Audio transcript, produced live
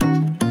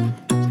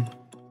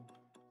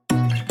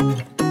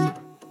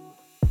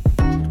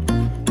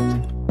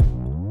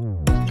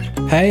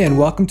Hey, and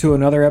welcome to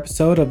another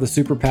episode of the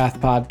Superpath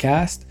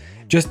podcast.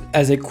 Just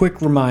as a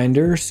quick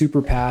reminder,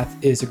 Superpath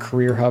is a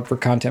career hub for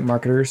content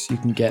marketers. You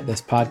can get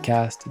this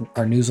podcast,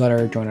 our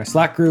newsletter, join our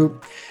Slack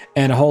group,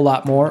 and a whole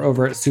lot more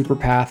over at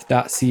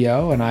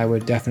superpath.co. And I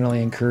would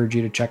definitely encourage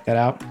you to check that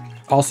out.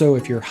 Also,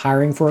 if you're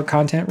hiring for a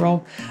content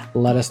role,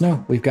 let us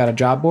know. We've got a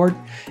job board,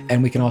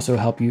 and we can also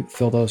help you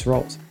fill those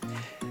roles.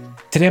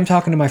 Today, I'm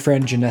talking to my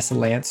friend Janessa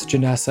Lance.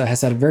 Janessa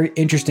has had a very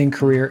interesting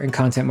career in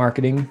content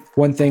marketing.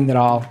 One thing that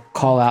I'll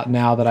call out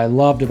now that I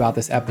loved about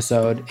this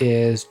episode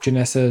is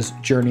Janessa's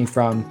journey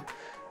from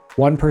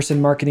one-person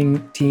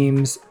marketing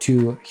teams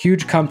to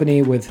huge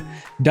company with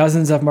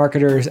dozens of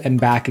marketers and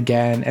back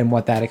again, and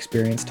what that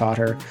experience taught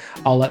her.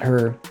 I'll let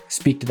her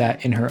speak to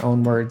that in her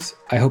own words.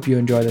 I hope you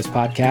enjoy this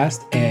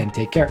podcast and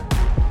take care.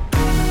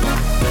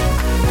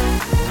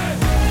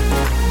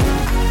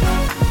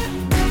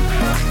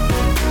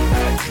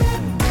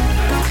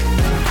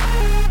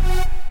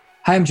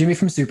 Hi, I'm Jimmy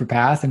from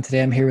Superpath, and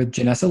today I'm here with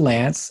Janessa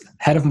Lance,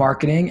 Head of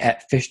Marketing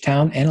at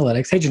Fishtown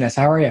Analytics. Hey, Janessa,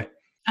 how are you?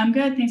 I'm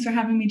good. Thanks for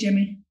having me,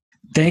 Jimmy.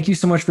 Thank you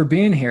so much for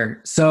being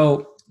here.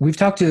 So we've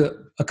talked to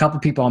a couple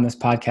of people on this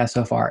podcast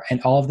so far, and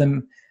all of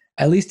them,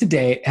 at least to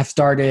date, have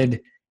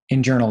started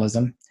in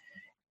journalism,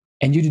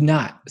 and you did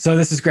not. So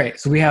this is great.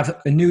 So we have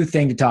a new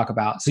thing to talk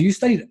about. So you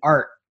studied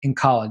art in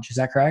college, is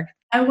that correct?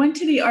 I went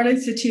to the Art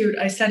Institute.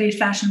 I studied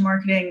fashion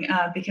marketing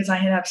because I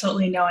had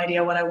absolutely no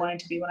idea what I wanted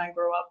to be when I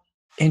grew up.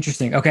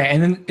 Interesting. Okay.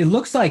 And then it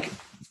looks like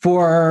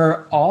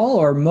for all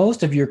or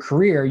most of your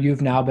career,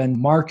 you've now been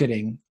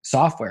marketing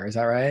software. Is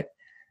that right?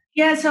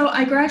 Yeah. So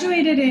I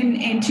graduated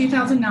in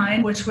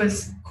 2009, which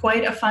was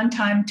quite a fun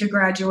time to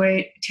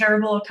graduate.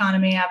 Terrible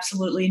economy,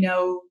 absolutely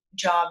no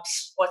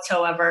jobs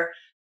whatsoever.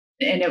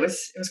 And it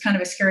was kind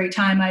of a scary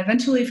time. I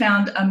eventually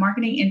found a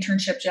marketing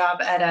internship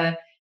job at a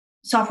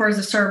software as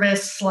a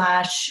service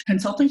 /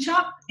 consulting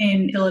shop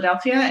in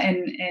Philadelphia.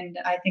 And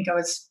I think I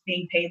was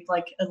being paid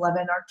like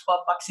 11 or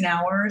 12 bucks an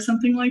hour or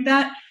something like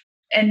that.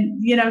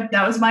 And,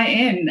 that was my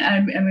in.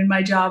 I mean,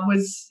 my job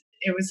was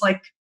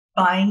like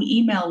buying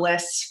email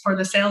lists for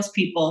the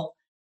salespeople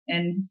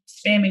and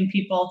spamming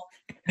people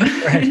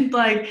Right.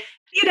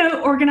 and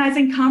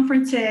organizing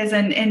conferences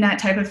and that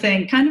type of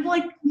thing. Kind of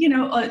like,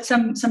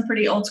 some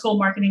pretty old school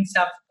marketing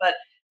stuff. But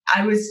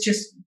I was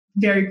just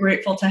very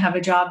grateful to have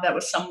a job that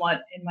was somewhat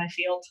in my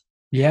field.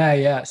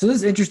 Yeah. So this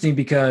is interesting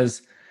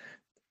because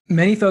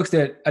many folks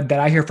that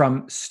I hear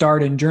from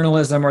start in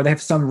journalism, or they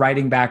have some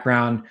writing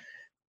background.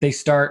 They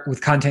start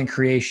with content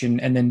creation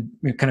and then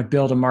kind of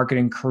build a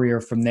marketing career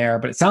from there.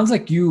 But it sounds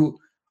like you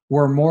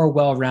were more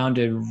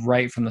well-rounded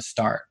right from the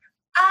start.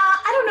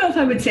 I don't know if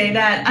I would say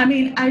that. I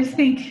mean, I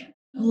think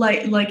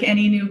like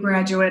any new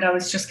graduate, I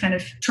was just kind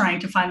of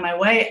trying to find my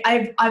way.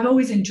 I've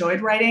always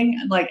enjoyed writing.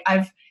 Like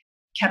I've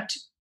kept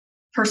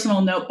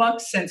personal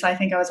notebooks since I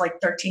think I was like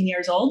 13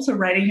 years old. So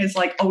writing has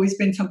like always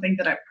been something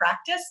that I've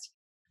practiced.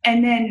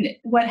 And then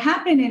what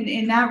happened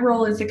in that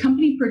role is the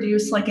company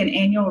produced like an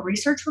annual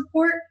research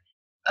report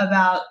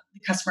about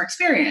the customer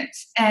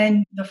experience.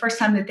 And the first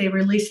time that they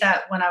released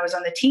that when I was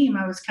on the team,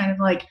 I was kind of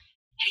like,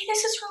 hey,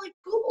 this is really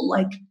cool.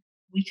 Like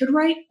we could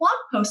write blog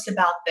posts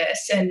about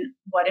this. And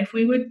what if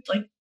we would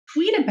like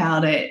tweet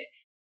about it?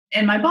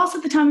 And my boss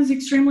at the time was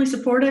extremely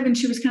supportive, and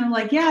she was kind of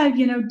like, yeah,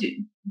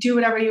 do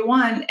whatever you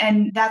want.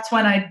 And that's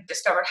when I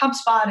discovered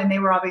HubSpot, and they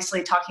were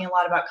obviously talking a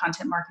lot about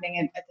content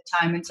marketing at the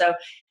time. And so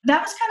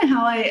that was kind of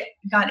how I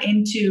got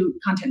into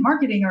content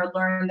marketing, or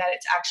learned that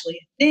it's actually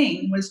a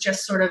thing, was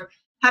just sort of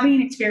having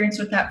an experience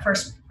with that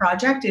first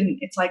project. And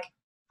it's like,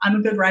 I'm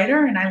a good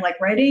writer and I like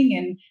writing,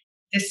 and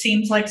this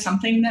seems like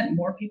something that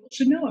more people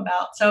should know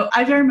about. So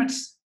I very much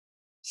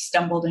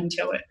stumbled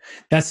into it.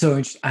 That's so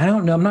interesting. I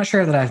don't know. I'm not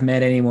sure that I've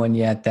met anyone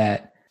yet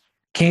that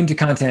came to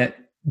content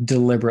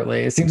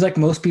deliberately. It seems like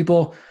most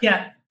people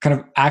kind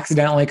of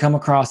accidentally come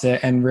across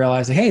it and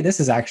realize, like, hey, this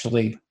is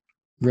actually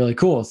really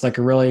cool. It's like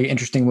a really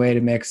interesting way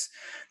to mix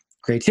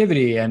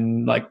creativity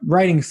and like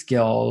writing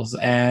skills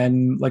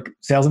and like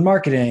sales and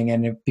marketing.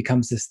 And it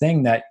becomes this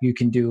thing that you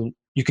can do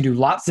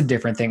lots of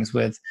different things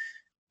with,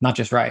 not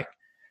just write.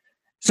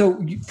 So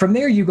from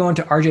there, you go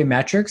into RJ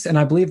Metrics. And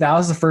I believe that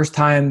was the first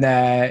time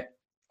that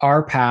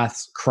our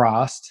paths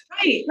crossed.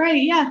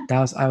 Right. Yeah.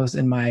 I was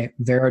in my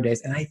Vero days,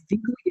 and I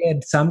think we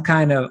had some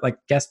kind of like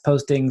guest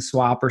posting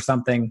swap or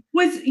something.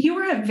 You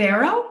were at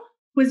Vero?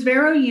 Was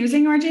Vero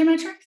using RJ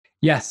Metrics?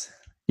 Yes.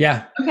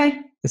 Yeah. Okay.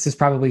 This is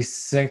probably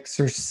 6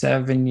 or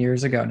 7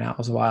 years ago now. It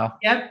was a while.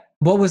 Yep.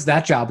 What was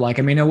that job like?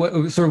 I mean,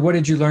 what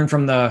did you learn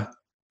from the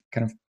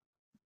kind of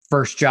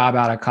first job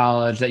out of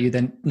college that you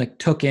then like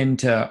took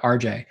into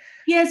RJ?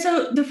 Yeah.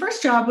 So the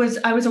first job was,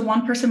 I was a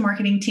one-person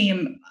marketing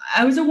team.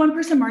 I was a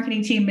one-person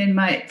marketing team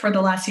for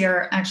the last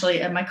year,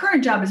 actually, at my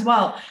current job as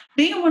well.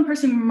 Being a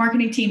one-person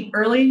marketing team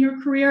early in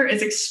your career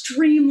is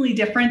extremely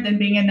different than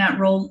being in that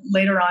role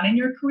later on in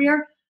your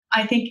career.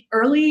 I think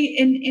early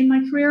in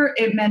my career,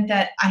 it meant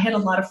that I had a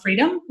lot of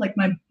freedom. Like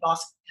my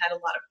boss had a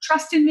lot of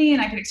trust in me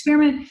and I could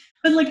experiment.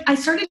 But like I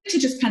started to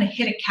just kind of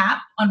hit a cap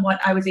on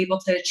what I was able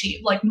to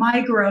achieve. Like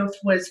my growth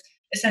was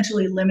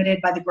essentially limited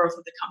by the growth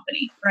of the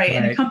company, right?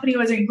 And the Right. company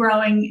wasn't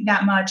growing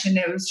that much. And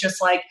it was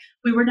just like,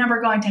 we were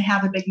never going to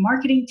have a big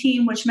marketing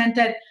team, which meant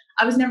that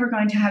I was never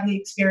going to have the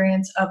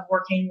experience of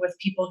working with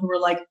people who were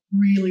like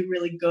really,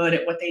 really good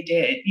at what they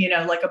did,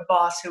 like a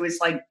boss who was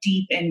like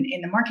deep in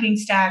the marketing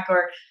stack,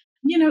 or,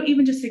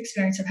 even just the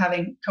experience of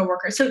having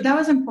coworkers. So that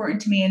was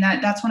important to me. And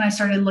that's when I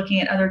started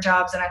looking at other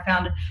jobs, and I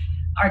found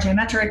RJ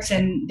Metrics,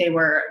 and they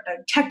were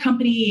a tech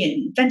company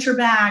and venture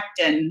backed,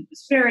 and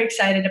was very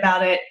excited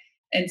about it.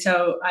 And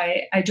so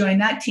I joined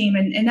that team.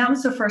 And that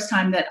was the first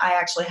time that I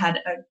actually had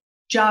a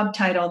job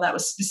title that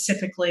was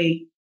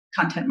specifically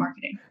content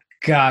marketing.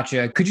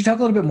 Gotcha. Could you talk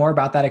a little bit more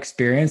about that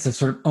experience of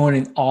sort of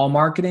owning all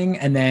marketing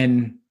and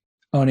then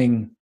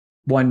owning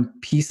one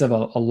piece of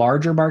a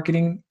larger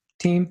marketing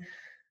team?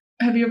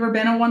 Have you ever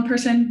been a one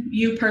person,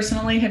 you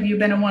personally, have you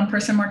been a one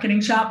person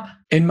marketing shop?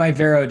 In my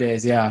Vero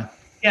days, yeah.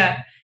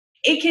 Yeah.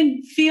 It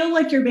can feel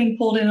like you're being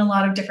pulled in a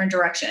lot of different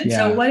directions. Yeah.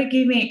 So what it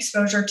gave me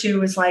exposure to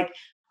was like,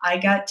 I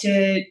got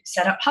to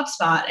set up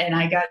HubSpot, and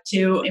I got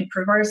to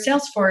improve our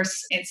Salesforce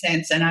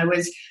instance, and I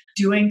was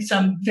doing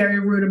some very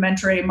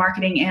rudimentary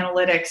marketing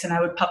analytics, and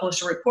I would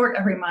publish a report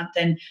every month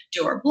and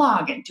do our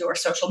blog and do our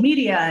social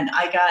media. And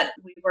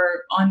we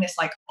were on this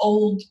like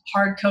old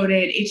hard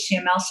coded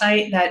HTML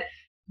site that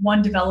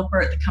one developer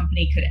at the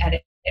company could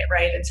edit it,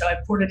 right? And so I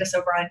ported us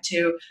over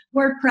onto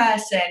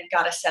WordPress and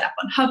got us set up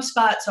on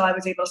HubSpot. So I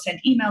was able to send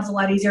emails a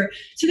lot easier.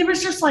 So there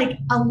was just like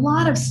a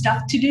lot of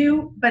stuff to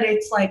do, but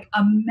it's like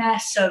a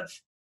mess of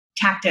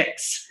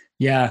tactics.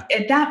 Yeah.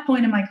 At that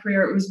point in my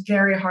career, it was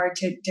very hard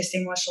to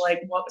distinguish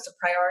like what was a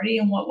priority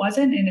and what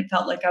wasn't. And it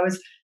felt like I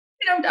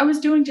was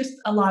doing just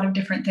a lot of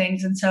different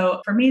things. And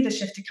so for me, the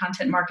shift to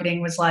content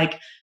marketing was like,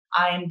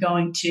 I am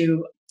going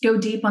to go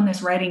deep on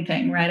this writing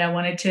thing, right? I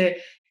wanted to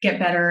get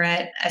better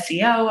at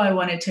SEO. I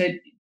wanted to,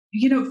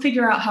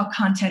 figure out how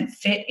content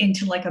fit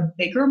into like a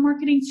bigger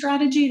marketing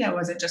strategy that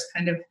wasn't just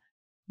kind of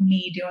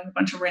me doing a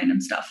bunch of random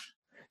stuff.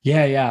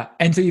 Yeah, yeah.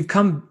 And so you've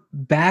come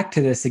back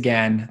to this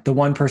again, the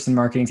one person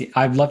marketing team.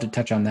 I'd love to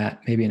touch on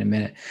that maybe in a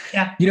minute.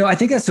 Yeah. I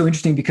think that's so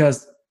interesting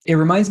because it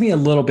reminds me a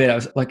little bit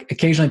of like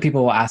occasionally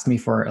people will ask me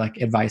for like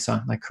advice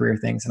on like career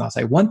things. And I'll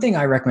say, one thing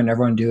I recommend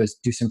everyone do is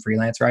do some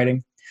freelance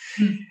writing.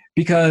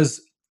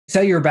 Because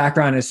say your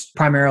background is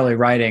primarily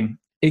writing,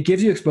 it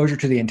gives you exposure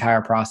to the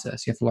entire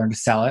process. You have to learn to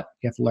sell it.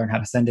 You have to learn how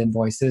to send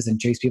invoices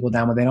and chase people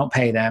down when they don't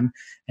pay them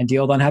and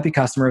deal with unhappy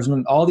customers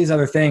and all these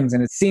other things.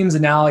 And it seems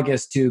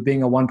analogous to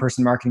being a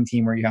one-person marketing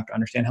team where you have to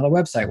understand how the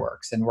website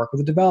works and work with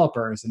the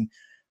developers and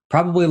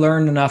probably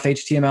learn enough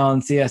HTML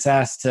and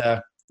CSS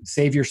to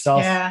save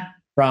yourself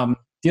from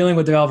dealing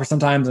with developers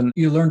sometimes. And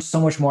you learn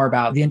so much more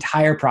about the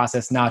entire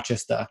process, not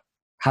just the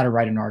how to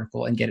write an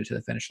article and get it to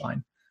the finish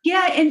line.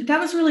 Yeah, and that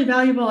was really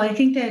valuable. I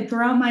think that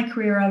throughout my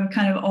career, I've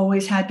kind of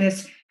always had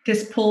this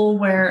pull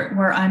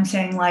where I'm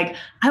saying like,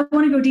 I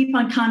want to go deep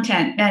on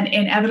content, and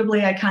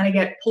inevitably I kind of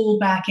get pulled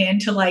back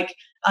into like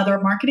other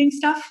marketing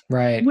stuff,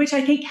 right? Which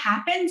I think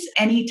happens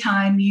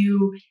anytime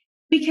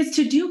because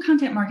to do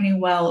content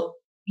marketing well,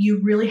 you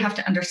really have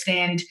to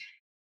understand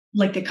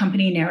like the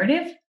company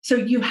narrative. So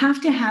you have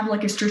to have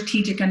like a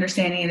strategic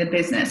understanding of the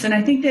business. And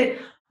I think that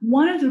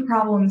one of the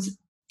problems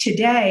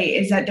today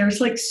is that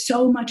there's like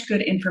so much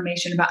good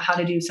information about how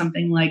to do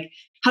something like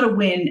how to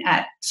win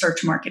at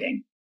search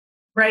marketing,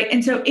 right?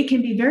 And so it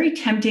can be very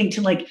tempting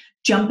to like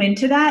jump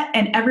into that,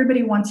 and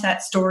everybody wants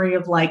that story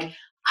of like,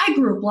 I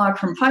grew a blog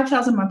from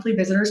 5,000 monthly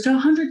visitors to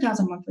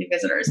 100,000 monthly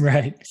visitors.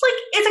 Right. It's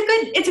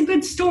like it's a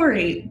good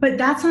story, but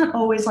that's not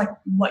always like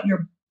what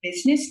your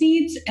business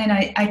needs. And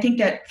I think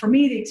that for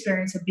me, the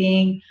experience of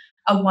being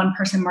a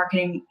one-person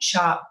marketing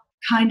shop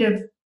kind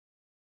of,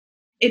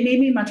 it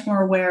made me much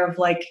more aware of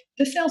like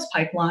the sales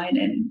pipeline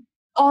and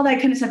all that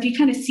kind of stuff. You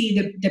kind of see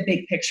the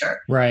big picture.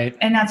 Right.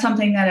 And that's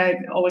something that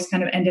I've always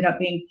kind of ended up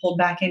being pulled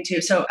back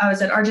into. So I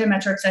was at RJ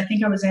Metrics. I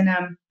think I was in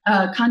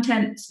a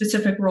content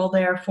specific role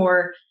there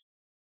for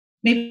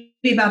maybe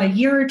about a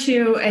year or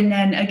two. And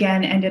then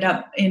again, ended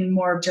up in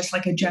more of just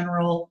like a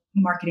general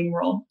marketing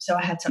role. So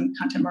I had some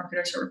content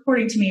marketers who were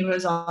reporting to me, but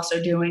was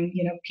also doing,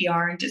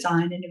 PR and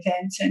design and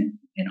events and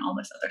all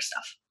this other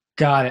stuff.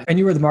 Got it. And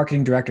you were the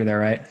marketing director there,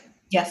 right?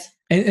 Yes.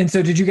 And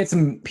so did you get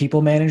some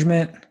people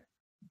management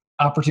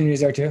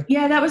opportunities there too?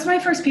 Yeah, that was my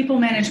first people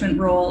management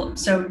role.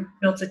 So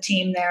built a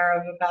team there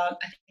of about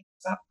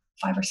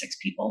 5 or 6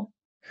 people.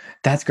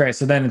 That's great.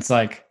 So then it's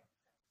like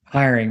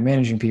hiring,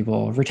 managing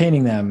people,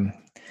 retaining them,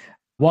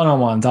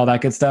 one-on-ones, all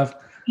that good stuff.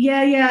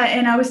 Yeah.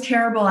 And I was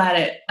terrible at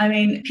it. I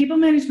mean, people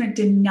management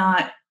did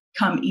not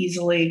come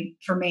easily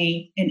for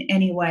me in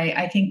any way.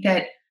 I think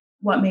that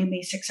what made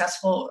me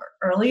successful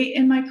early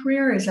in my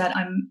career is that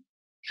I'm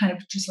kind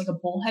of just like a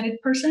bullheaded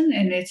person.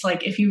 And it's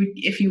like, if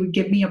you would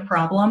give me a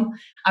problem,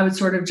 I would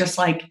sort of just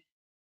like,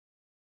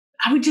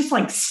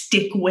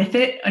 stick with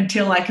it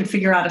until I could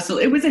figure out a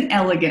solution. It wasn't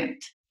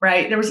elegant,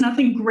 right? There was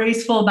nothing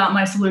graceful about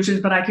my solutions,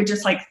 but I could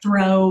just like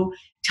throw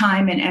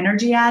time and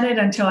energy at it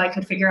until I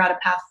could figure out a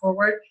path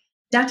forward.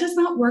 That does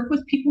not work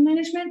with people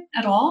management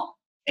at all.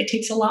 It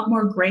takes a lot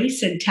more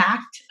grace and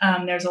tact.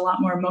 There's a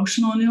lot more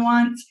emotional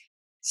nuance.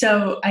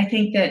 So I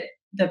think that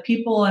the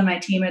people on my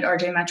team at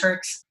RJ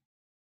Metrics,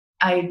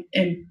 I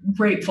am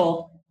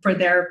grateful for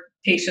their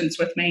patience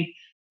with me.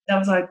 That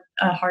was a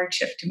hard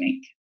shift to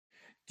make.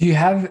 Do you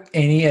have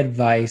any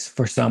advice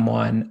for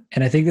someone?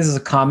 And I think this is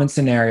a common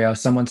scenario.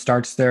 Someone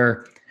starts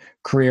their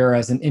career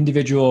as an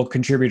individual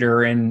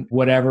contributor in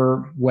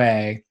whatever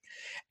way,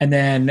 and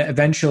then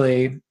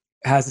eventually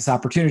has this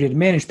opportunity to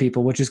manage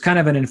people, which is kind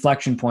of an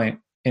inflection point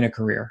in a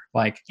career.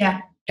 Like,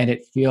 Yeah. and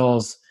it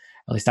feels,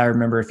 at least I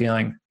remember it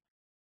feeling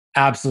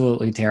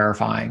absolutely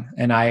terrifying.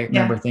 And I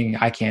remember thinking,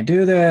 I can't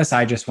do this.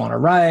 I just want to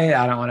write.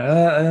 I don't want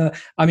to.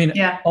 I mean,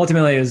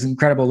 ultimately, it was an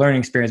incredible learning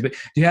experience. But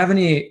do you have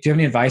any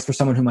advice for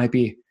someone who might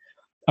be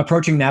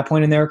approaching that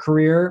point in their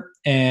career,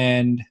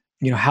 and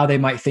how they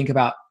might think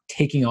about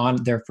taking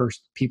on their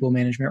first people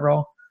management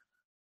role?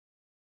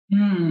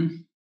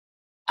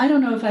 I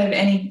don't know if I have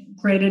any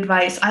great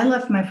advice. I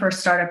left my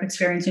first startup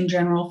experience in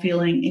general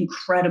feeling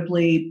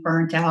incredibly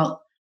burnt out,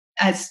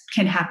 as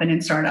can happen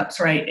in startups,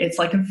 right? It's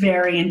like a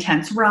very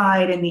intense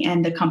ride. In the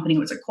end, the company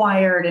was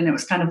acquired, and it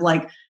was kind of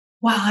like,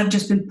 wow, I've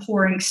just been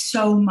pouring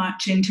so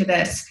much into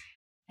this.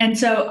 And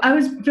so I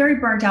was very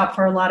burnt out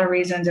for a lot of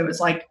reasons. It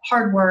was like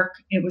hard work.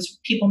 It was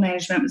people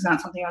management was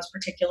not something I was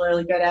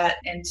particularly good at.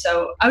 And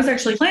so I was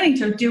actually planning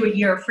to do a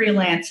year of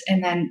freelance,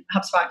 and then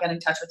HubSpot got in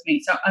touch with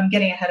me. So I'm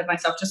getting ahead of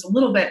myself just a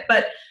little bit.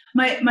 But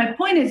my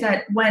point is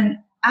that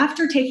when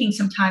after taking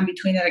some time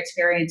between that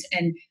experience,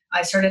 and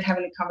I started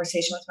having a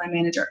conversation with my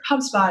manager at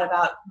HubSpot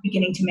about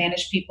beginning to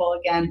manage people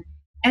again.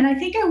 And I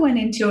think I went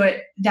into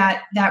it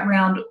that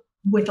round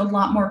with a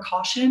lot more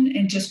caution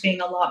and just being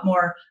a lot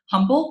more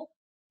humble.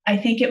 I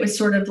think it was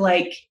sort of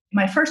like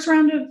my first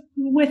round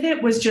with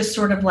it was just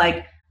sort of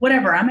like,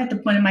 whatever, I'm at the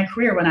point in my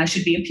career when I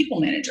should be a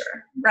people manager,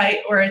 right?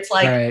 Or it's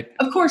like, right.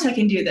 Of course I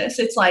can do this.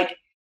 It's like,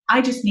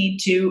 I just need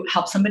to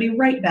help somebody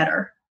write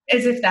better,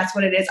 as if that's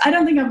what it is. I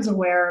don't think I was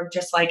aware of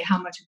just like how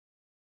much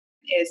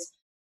is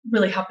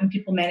really helping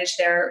people manage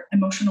their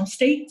emotional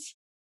states,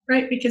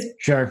 right? Because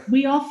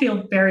we all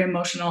feel very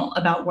emotional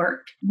about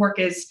work. Work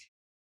is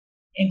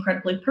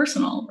incredibly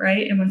personal,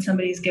 right? And when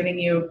somebody's giving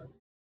you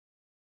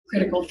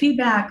critical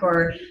feedback,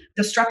 or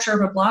the structure of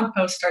a blog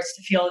post starts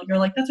to feel, you're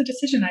like, that's a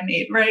decision I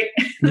made, right?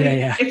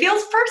 Yeah. It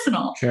feels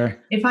personal. Sure.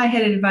 If I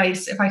had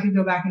advice, if I could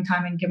go back in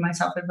time and give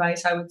myself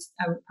advice, I would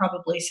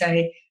probably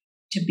say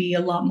to be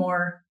a lot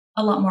more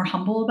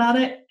humble about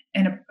it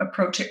and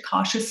approach it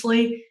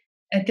cautiously.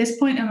 At this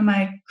point in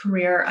my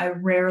career, I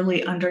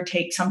rarely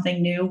undertake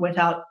something new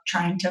without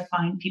trying to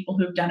find people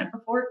who've done it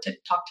before to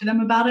talk to them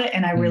about it.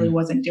 And I really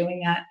wasn't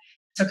doing that.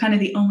 So kind of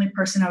the only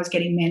person I was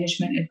getting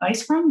management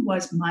advice from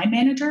was my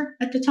manager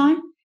at the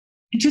time.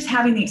 And just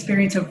having the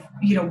experience of,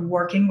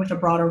 working with a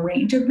broader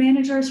range of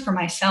managers for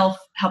myself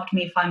helped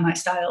me find my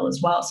style as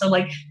well. So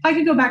like if I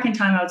could go back in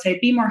time, I would say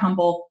be more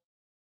humble,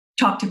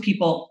 talk to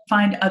people,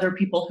 find other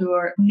people who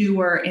are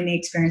newer in the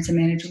experience of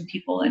managing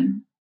people,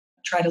 and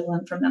try to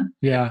learn from them.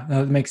 Yeah,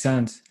 that makes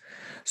sense.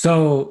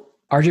 So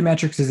RJ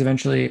Metrics is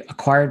eventually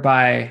acquired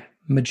by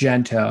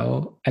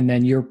Magento, and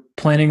then you're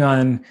planning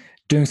on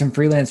doing some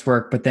freelance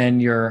work, but then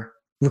you're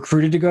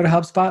recruited to go to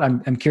HubSpot.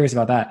 I'm curious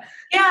about that.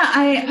 Yeah,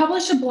 I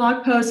published a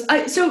blog post.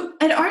 So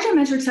at RJ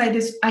Metrics,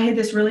 I had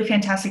this really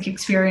fantastic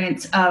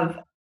experience of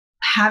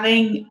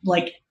having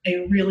like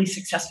a really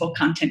successful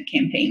content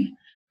campaign,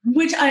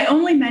 which I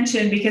only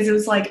mentioned because it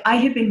was like I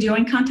had been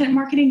doing content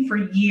marketing for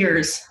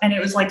years, and it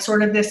was like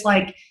sort of this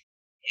like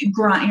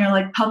grind,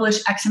 like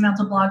publish X amount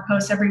of blog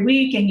posts every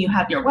week, and you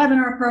have your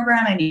webinar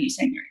program, and you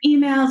send your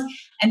emails,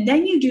 and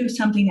then you do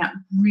something that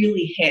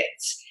really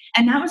hits.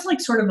 And that was like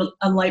sort of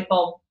a light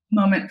bulb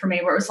moment for me,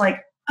 where it was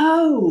like,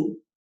 oh,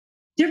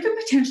 there could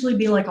potentially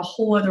be like a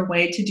whole other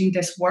way to do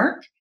this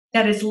work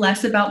that is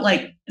less about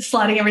like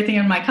slotting everything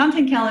in my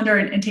content calendar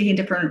and taking a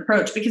different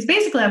approach. Because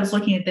basically I was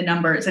looking at the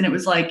numbers, and it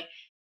was like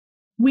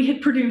we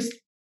had produced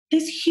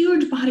this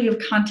huge body of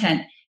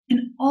content, and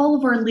all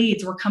of our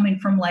leads were coming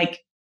from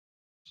like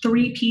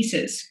 3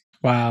 pieces.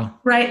 Wow.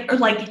 Right? Or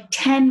like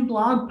 10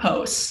 blog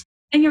posts.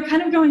 And you're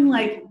kind of going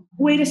like,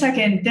 wait a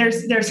second,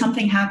 there's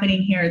something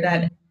happening here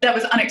that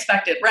was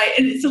unexpected, right?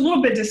 And it's a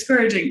little bit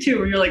discouraging too,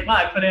 where you're like, wow,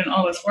 I put in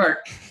all this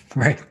work.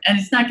 Right. And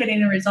it's not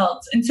getting the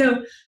results. And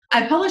so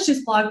I published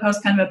this blog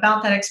post kind of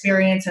about that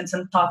experience and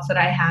some thoughts that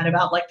I had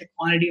about like the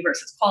quantity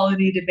versus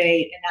quality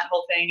debate and that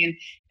whole thing. And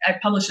I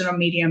published it on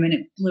Medium, and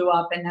it blew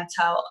up. And that's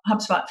how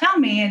HubSpot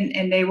found me.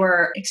 And they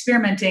were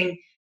experimenting.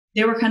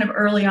 They were kind of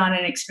early on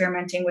in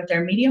experimenting with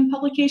their Medium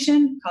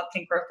publication called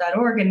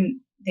thinkgrowth.org. And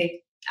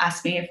they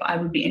asked me if I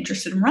would be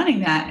interested in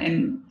running that.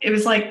 And it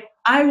was like,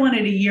 I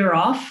wanted a year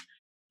off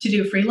to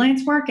do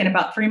freelance work. And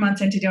about 3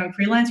 months into doing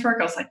freelance work,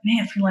 I was like,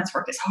 man, freelance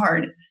work is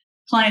hard.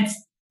 Clients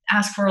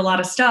ask for a lot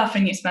of stuff,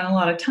 and you spend a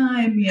lot of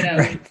time,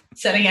 right.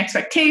 setting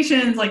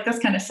expectations, like this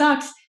kind of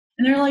sucks.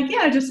 And they're like,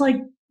 yeah, just like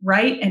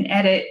write and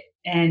edit,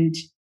 and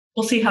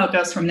we'll see how it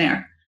goes from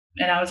there.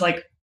 And I was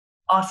like,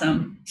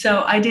 awesome.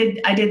 So I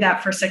did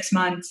that for 6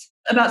 months.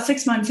 About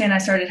 6 months in, I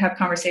started to have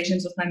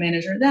conversations with my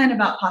manager then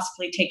about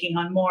possibly taking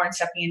on more and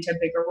stepping into a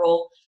bigger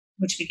role,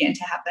 which began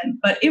to happen.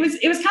 But it was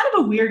kind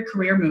of a weird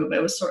career move.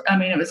 It was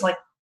it was like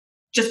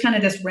just kind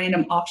of this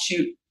random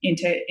offshoot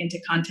into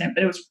content,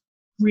 but it was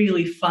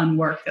really fun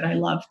work that I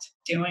loved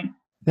doing.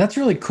 That's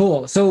really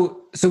cool.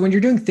 So when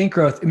you're doing Think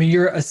Growth, I mean,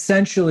 you're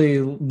essentially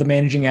the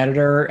managing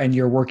editor and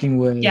you're working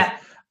with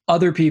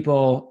other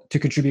people to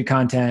contribute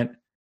content.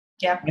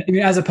 Yeah. I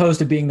mean, as opposed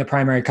to being the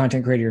primary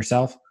content creator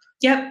yourself.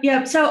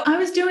 Yep. So I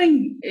was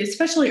doing,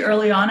 especially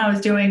early on, I was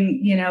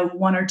doing,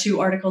 1 or 2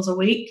 articles a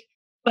week.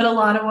 But a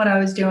lot of what I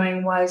was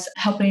doing was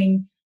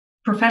helping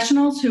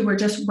professionals who were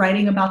just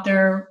writing about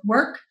their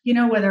work,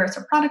 whether it's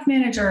a product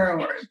manager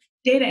or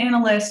data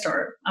analyst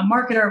or a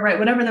marketer, right?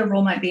 Whatever their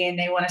role might be. And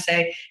they want to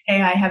say,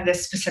 hey, I have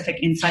this specific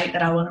insight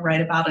that I want to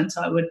write about. And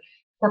so I would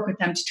work with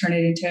them to turn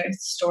it into a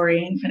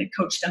story and kind of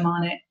coach them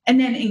on it. And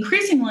then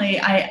increasingly,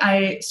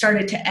 I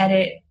started to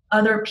edit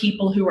other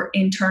people who were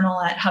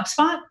internal at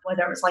HubSpot,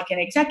 whether it was like an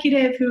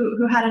executive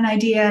who had an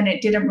idea and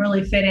it didn't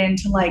really fit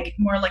into like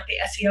more like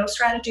the SEO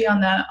strategy on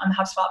the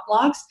HubSpot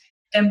blogs,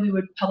 then we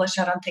would publish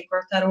that on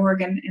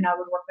thinkgrowth.org and I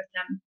would work with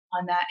them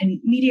on that. And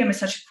Medium is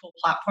such a cool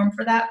platform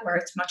for that, where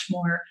it's much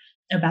more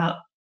about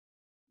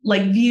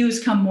like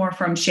views come more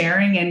from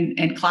sharing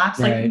and claps.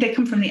 Right. Like they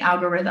come from the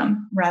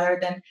algorithm rather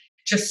than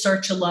just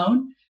search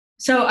alone.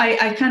 So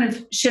I kind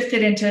of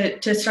shifted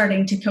into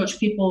starting to coach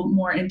people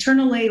more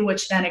internally,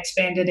 which then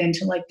expanded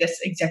into like this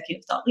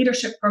executive thought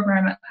leadership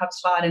program at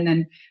HubSpot. And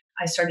then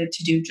I started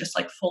to do just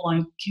like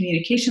full-on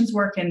communications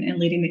work and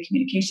leading the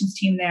communications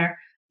team there,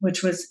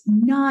 which was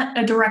not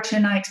a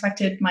direction I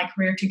expected my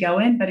career to go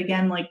in. But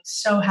again, like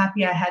so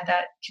happy I had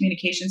that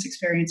communications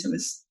experience. It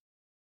was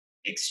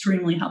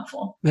extremely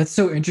helpful. That's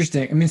so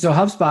interesting. I mean, so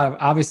HubSpot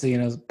obviously,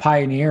 is a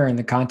pioneer in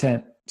the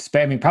content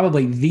space. I mean,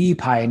 probably the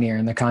pioneer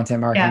in the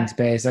content marketing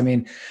space. I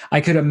mean, I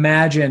could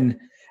imagine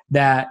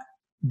that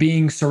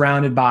being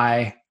surrounded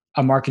by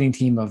a marketing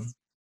team of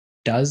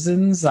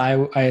dozens, I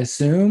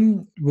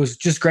assume, was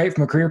just great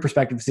from a career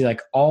perspective to see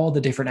like all the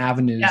different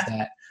avenues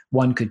that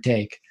one could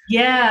take.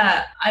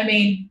 Yeah. I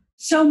mean,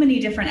 so many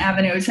different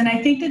avenues. And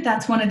I think that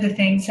that's one of the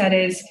things that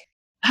is,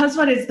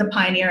 HubSpot is the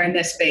pioneer in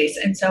this space.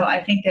 And so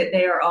I think that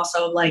they are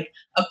also like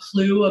a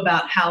clue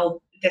about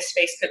how this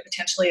space could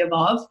potentially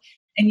evolve.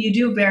 And you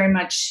do very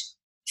much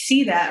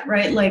see that,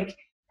 right? Like,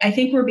 I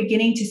think we're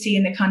beginning to see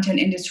in the content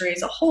industry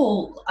as a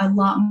whole, a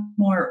lot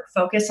more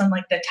focus on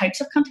like the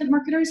types of content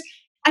marketers.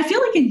 I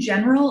feel like in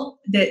general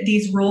that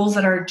these roles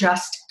that are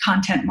just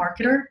content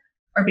marketer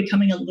are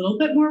becoming a little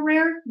bit more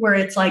rare, where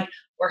it's like,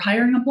 we're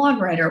hiring a blog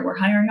writer, we're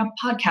hiring a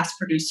podcast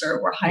producer,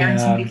 we're hiring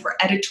somebody for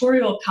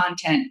editorial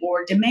content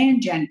or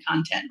demand gen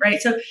content, right?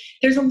 So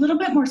there's a little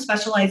bit more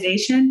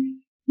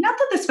specialization. Not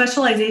that the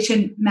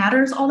specialization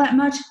matters all that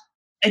much.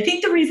 I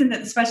think the reason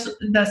that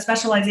the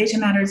specialization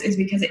matters is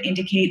because it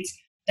indicates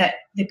that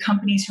the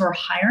companies who are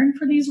hiring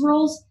for these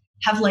roles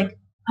have like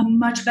a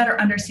much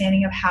better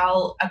understanding of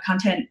how a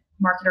content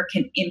marketer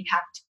can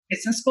impact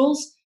business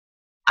goals.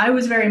 I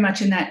was very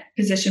much in that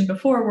position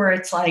before where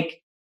it's like,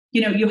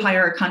 you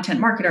hire a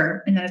content marketer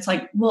and then it's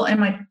like, well,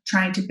 am I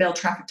trying to build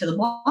traffic to the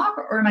blog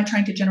or am I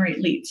trying to generate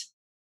leads?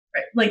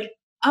 Right? Like,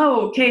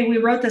 oh, okay, we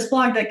wrote this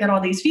blog that got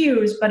all these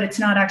views, but it's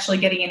not actually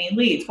getting any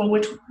leads. Well,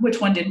 which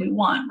one did we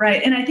want,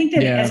 right? And I think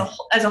that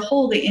as a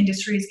whole, the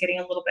industry is getting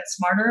a little bit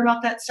smarter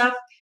about that stuff,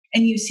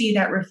 and you see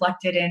that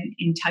reflected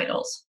in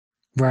titles.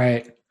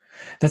 Right.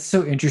 That's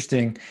so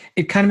interesting.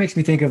 It kind of makes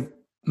me think of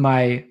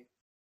my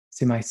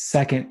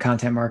second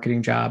content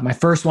marketing job. My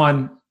first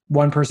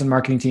one-person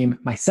marketing team.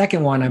 My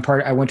second one,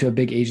 I went to a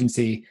big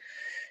agency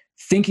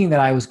thinking that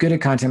I was good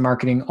at content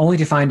marketing, only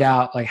to find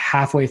out like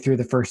halfway through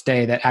the first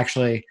day that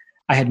actually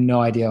I had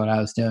no idea what I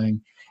was doing.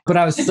 But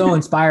I was so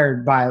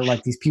inspired by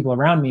like these people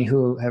around me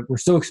who were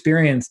so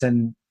experienced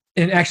and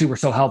actually were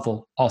so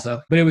helpful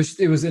also. But it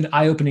was an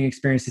eye-opening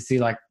experience to see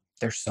like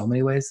there's so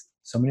many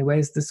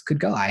ways this could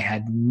go. I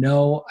had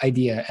no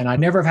idea. And I'd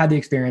never have had the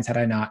experience had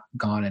I not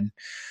gone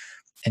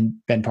and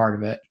been part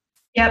of it.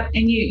 Yep.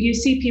 And you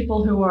see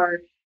people who are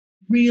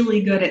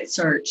really good at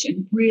search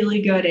and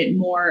really good at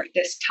more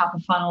this top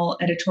of funnel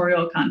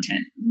editorial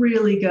content,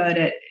 really good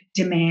at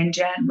demand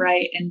gen,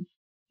 right? And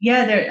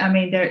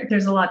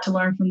there's a lot to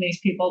learn from these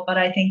people, but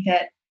I think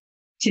that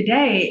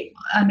today,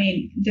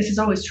 this is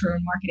always true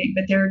in marketing,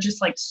 but there are just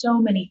like so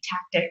many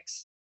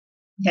tactics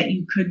that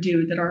you could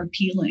do that are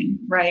appealing,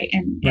 right?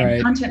 And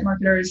content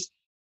marketers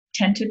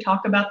tend to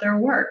talk about their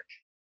work,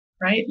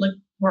 right? Like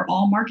we're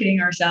all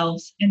marketing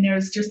ourselves, and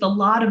there's just a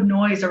lot of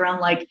noise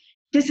around like,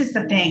 this is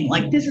the thing,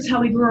 like this is how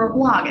we grew our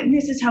blog, and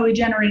this is how we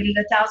generated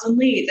 1,000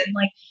 leads, and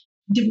like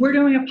we're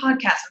doing a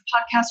podcast, and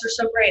podcasts are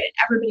so great, and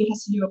everybody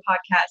has to do a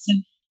podcast.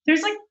 And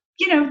there's like,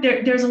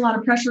 there's a lot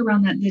of pressure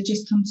around that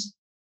just comes,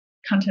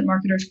 content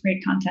marketers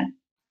create content.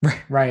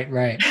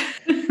 Right.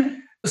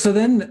 So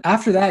then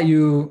after that,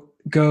 you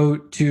go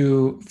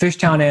to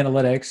Fishtown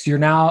Analytics.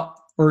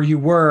 You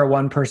were a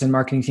one-person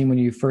marketing team when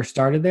you first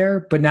started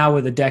there, but now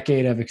with a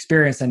decade of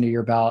experience under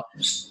your belt,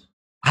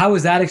 how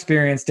was that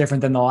experience different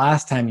than the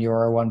last time you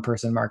were a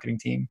one-person marketing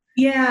team?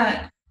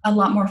 Yeah, a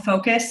lot more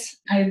focus.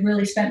 I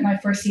really spent my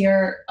first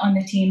year on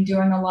the team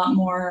doing a lot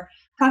more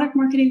product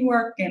marketing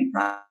work and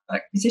product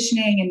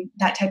positioning and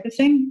that type of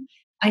thing.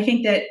 I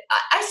think that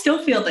I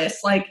still feel this,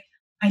 like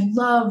I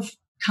love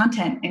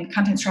content and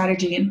content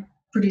strategy and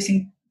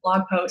producing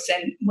blog posts.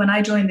 And when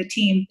I joined the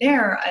team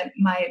there,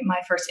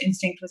 my first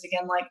instinct was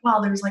again like, wow,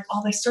 there's like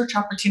all this search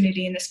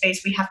opportunity in the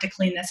space. We have to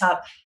clean this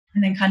up.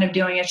 And then kind of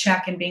doing a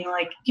check and being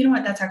like, you know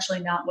what, that's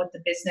actually not what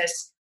the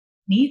business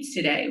needs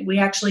today. We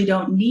actually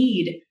don't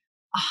need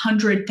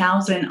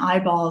 100,000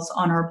 eyeballs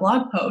on our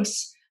blog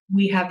posts.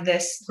 We have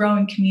this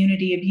growing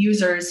community of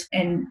users,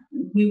 and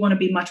we want to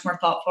be much more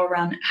thoughtful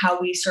around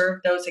how we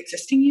serve those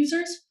existing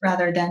users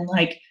rather than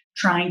like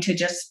trying to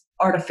just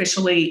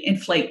artificially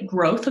inflate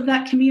growth of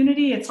that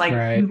community. It's like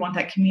we want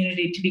that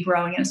community to be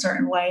growing in a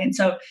certain way. And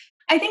so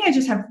I think I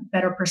just have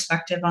better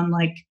perspective on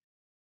like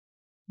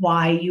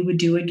why you would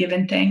do a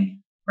given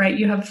thing, right?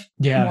 You have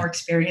more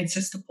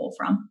experiences to pull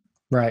from.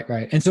 Right.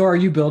 And so are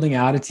you building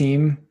out a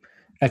team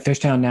at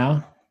Fishtown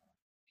now?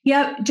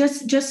 Yeah,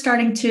 just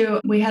starting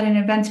to. We had an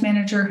events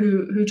manager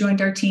who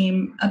joined our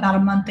team about a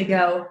month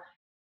ago.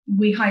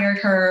 We hired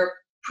her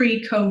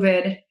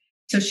pre-COVID.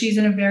 So she's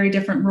in a very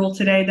different role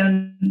today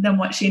than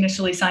what she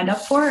initially signed up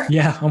for.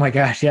 Yeah. Oh my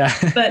gosh. Yeah.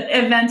 But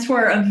events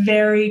were a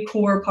very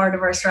core part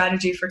of our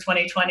strategy for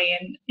 2020.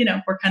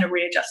 And, we're kind of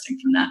readjusting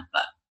from that,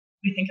 but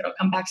we think it'll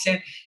come back soon.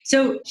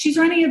 So she's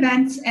running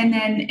events. And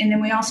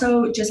then we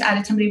also just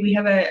added somebody. We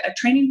have a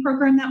training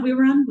program that we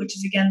run, which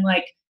is again,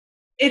 like,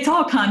 it's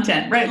all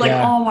content, right? Like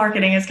all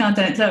marketing is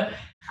content. So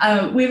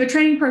we have a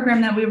training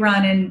program that we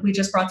run, and we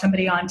just brought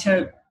somebody on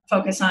to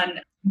focus on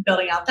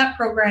building out that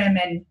program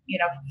and,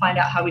 find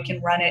out how we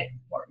can run it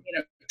or,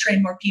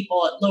 train more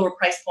people at lower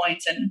price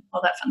points and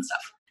all that fun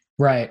stuff.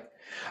 Right.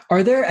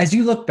 Are there, as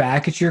you look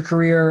back at your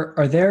career,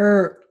 are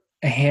there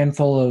a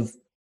handful of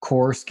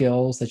core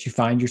skills that you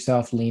find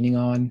yourself leaning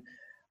on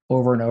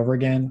over and over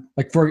again?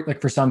 Like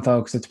for some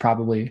folks, it's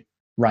probably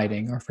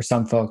writing, or for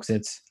some folks,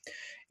 it's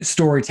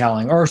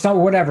storytelling or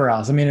whatever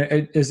else. I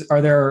mean,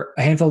 are there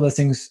a handful of those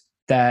things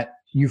that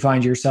you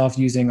find yourself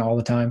using all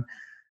the time?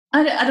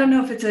 I don't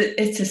know if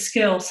it's a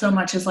skill so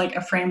much as like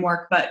a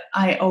framework, but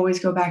I always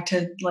go back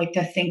to like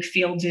the think,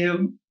 feel,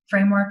 do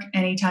framework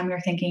anytime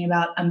you're thinking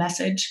about a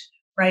message,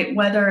 right?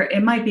 Whether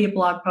it might be a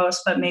blog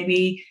post, but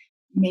maybe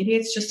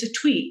it's just a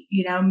tweet,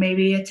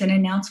 maybe it's an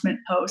announcement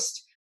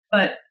post,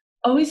 but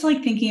always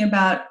like thinking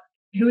about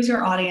who is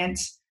your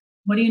audience?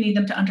 What do you need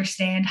them to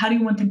understand? How do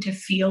you want them to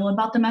feel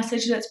about the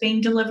message that's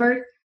being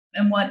delivered?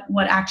 And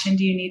what action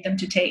do you need them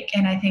to take?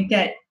 And I think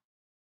that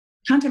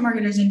content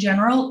marketers in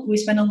general, we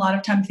spend a lot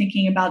of time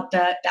thinking about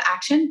the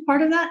action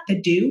part of that, the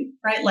do,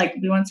 right? Like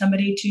we want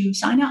somebody to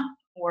sign up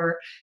or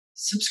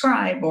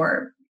subscribe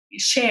or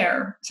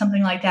share,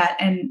 something like that.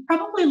 And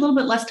probably a little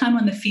bit less time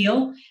on the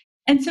feel.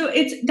 And so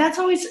that's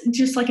always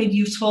just like a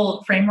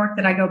useful framework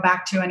that I go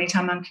back to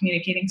anytime I'm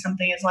communicating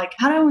something, is like,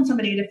 how do I want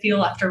somebody to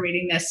feel after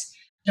reading this?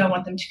 Do I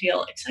want them to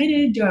feel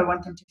excited? Do I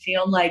want them to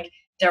feel like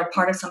they're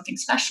part of something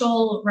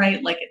special,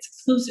 right? Like it's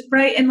exclusive,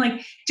 right? And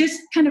like just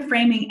kind of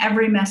framing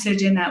every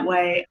message in that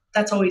way,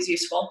 that's always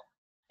useful.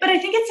 But I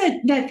think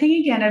it's that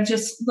thing again of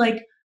just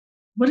like,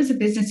 what does a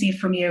business need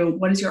from you?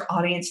 What does your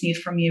audience need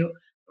from you?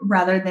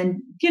 Rather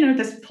than,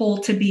 this pull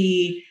to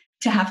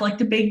have like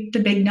the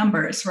big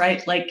numbers,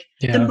 right? Like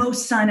the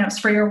most signups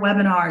for your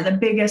webinar, the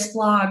biggest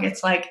blog.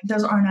 It's like,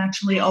 those aren't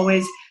actually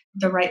always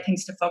the right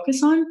things to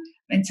focus on.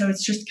 And so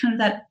it's just kind of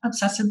that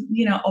obsessive,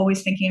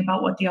 always thinking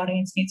about what the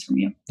audience needs from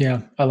you.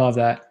 Yeah, I love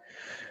that.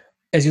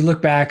 As you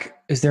look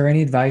back, is there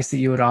any advice that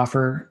you would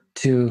offer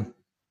to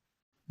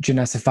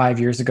Janessa 5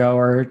 years ago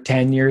or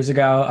 10 years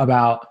ago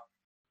about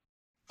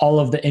all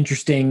of the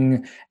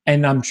interesting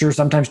and I'm sure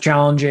sometimes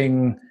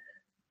challenging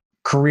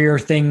career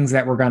things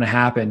that were going to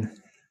happen?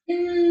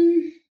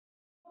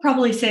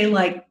 Probably say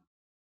like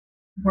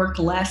work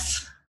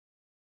less.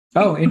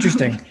 Oh,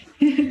 interesting.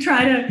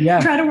 Try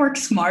to work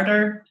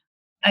smarter.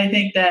 I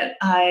think that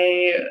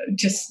I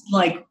just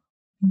like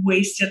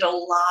wasted a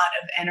lot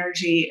of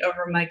energy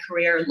over my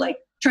career, like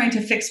trying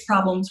to fix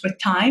problems with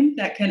time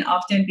that can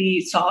often be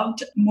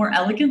solved more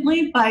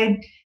elegantly by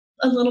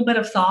a little bit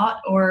of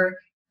thought or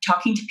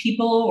talking to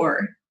people.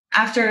 Or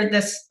after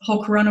this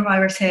whole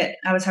coronavirus hit,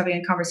 I was having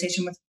a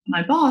conversation with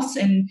my boss,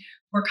 and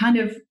we're kind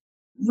of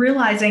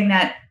realizing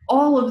that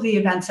all of the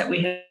events that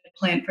we had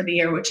planned for the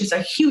year, which is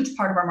a huge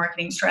part of our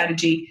marketing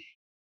strategy,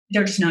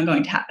 they're just not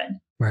going to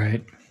happen.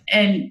 Right.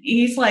 And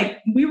he's like,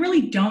 we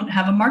really don't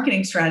have a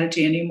marketing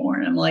strategy anymore.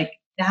 And I'm like,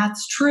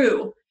 that's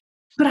true.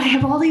 But I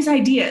have all these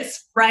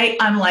ideas, right?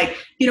 I'm like,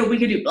 we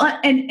could do,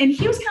 and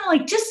he was kind of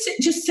like,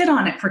 just sit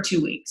on it for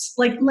 2 weeks.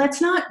 Like,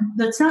 let's not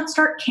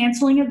start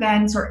canceling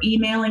events or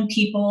emailing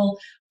people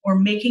or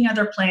making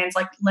other plans.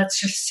 Like, let's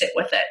just sit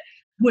with it,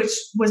 which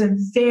was a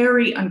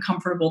very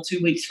uncomfortable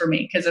 2 weeks for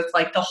me, because it's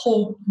like the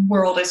whole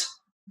world is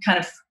kind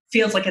of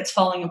feels like it's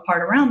falling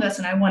apart around us.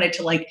 And I wanted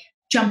to like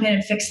jump in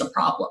and fix the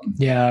problem.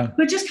 Yeah.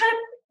 But just kind of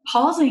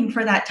pausing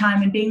for that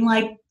time and being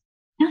like,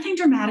 nothing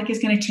dramatic is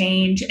going to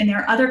change. And there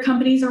are other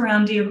companies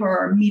around you who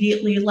are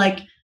immediately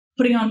like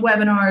putting on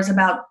webinars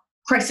about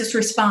crisis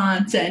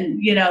response and,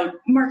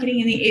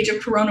 marketing in the age of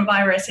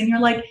coronavirus. And you're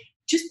like,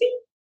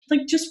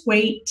 just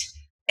wait.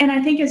 And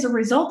I think as a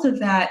result of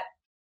that,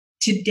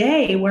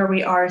 today, where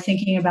we are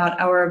thinking about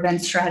our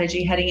event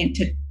strategy heading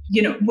into,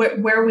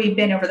 where we've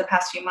been over the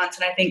past few months,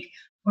 and I think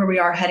where we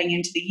are heading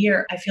into the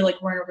year, I feel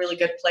like we're in a really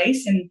good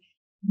place and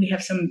we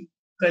have some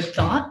good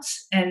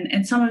thoughts.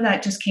 And some of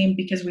that just came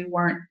because we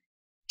weren't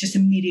just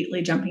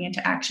immediately jumping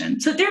into action.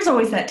 So there's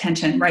always that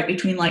tension, right,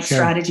 between like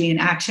strategy and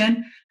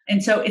action.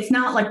 And so it's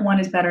not like one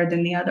is better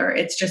than the other.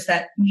 It's just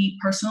that me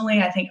personally,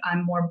 I think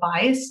I'm more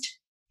biased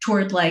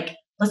toward like,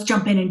 let's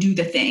jump in and do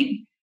the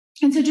thing.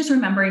 And so just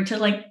remembering to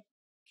like,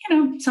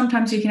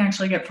 sometimes you can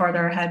actually get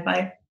farther ahead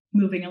by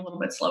moving a little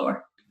bit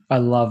slower. I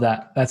love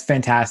that. That's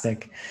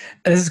fantastic.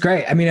 This is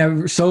great. I mean,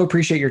 I so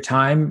appreciate your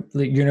time.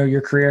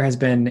 Your career has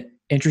been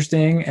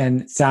interesting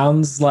and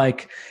sounds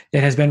like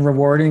it has been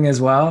rewarding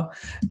as well.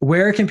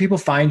 Where can people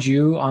find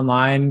you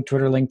online,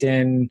 Twitter,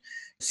 LinkedIn,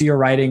 see your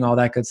writing, all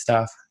that good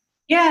stuff?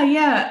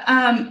 Yeah.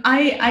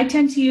 I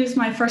tend to use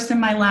my first and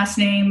my last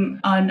name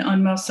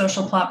on most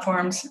social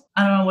platforms.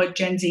 I don't know what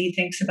Gen Z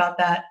thinks about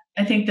that.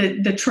 I think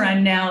that the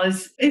trend now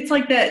is, it's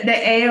like the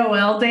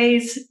AOL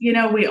days,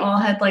 we all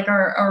had like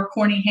our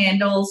corny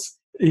handles.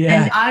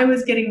 Yeah. And I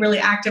was getting really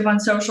active on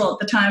social at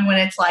the time when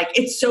it's like,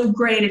 it's so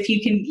great if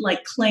you can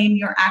like claim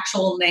your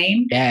actual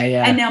name.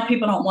 Yeah. And now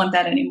people don't want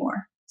that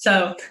anymore.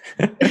 So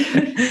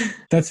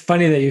that's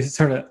funny that you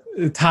sort of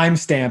you've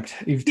time-stamped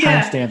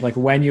like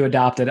when you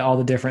adopted all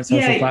the different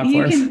social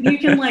platforms. You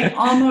can like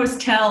almost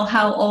tell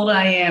how old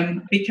I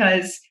am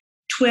because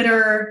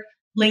Twitter,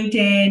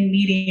 LinkedIn,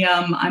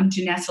 Medium, I'm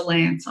Janessa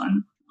Lance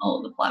on all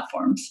of the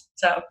platforms.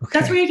 So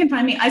that's where you can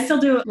find me. I still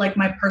do like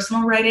my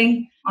personal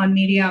writing on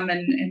Medium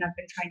and I've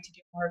been trying to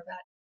do more of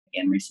that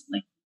again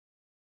recently.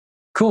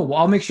 Cool. Well,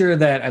 I'll make sure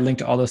that I link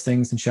to all those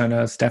things in show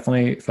notes.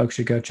 Definitely folks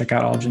should go check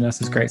out all of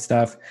Janessa's great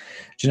stuff.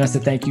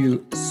 Janessa, thank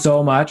you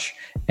so much.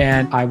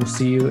 And I will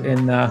see you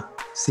in the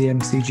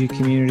CMCG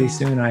community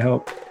soon, I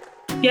hope.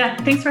 Yeah.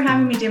 Thanks for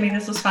having me, Jimmy.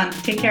 This was fun.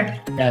 Take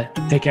care. Yeah.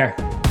 Take care.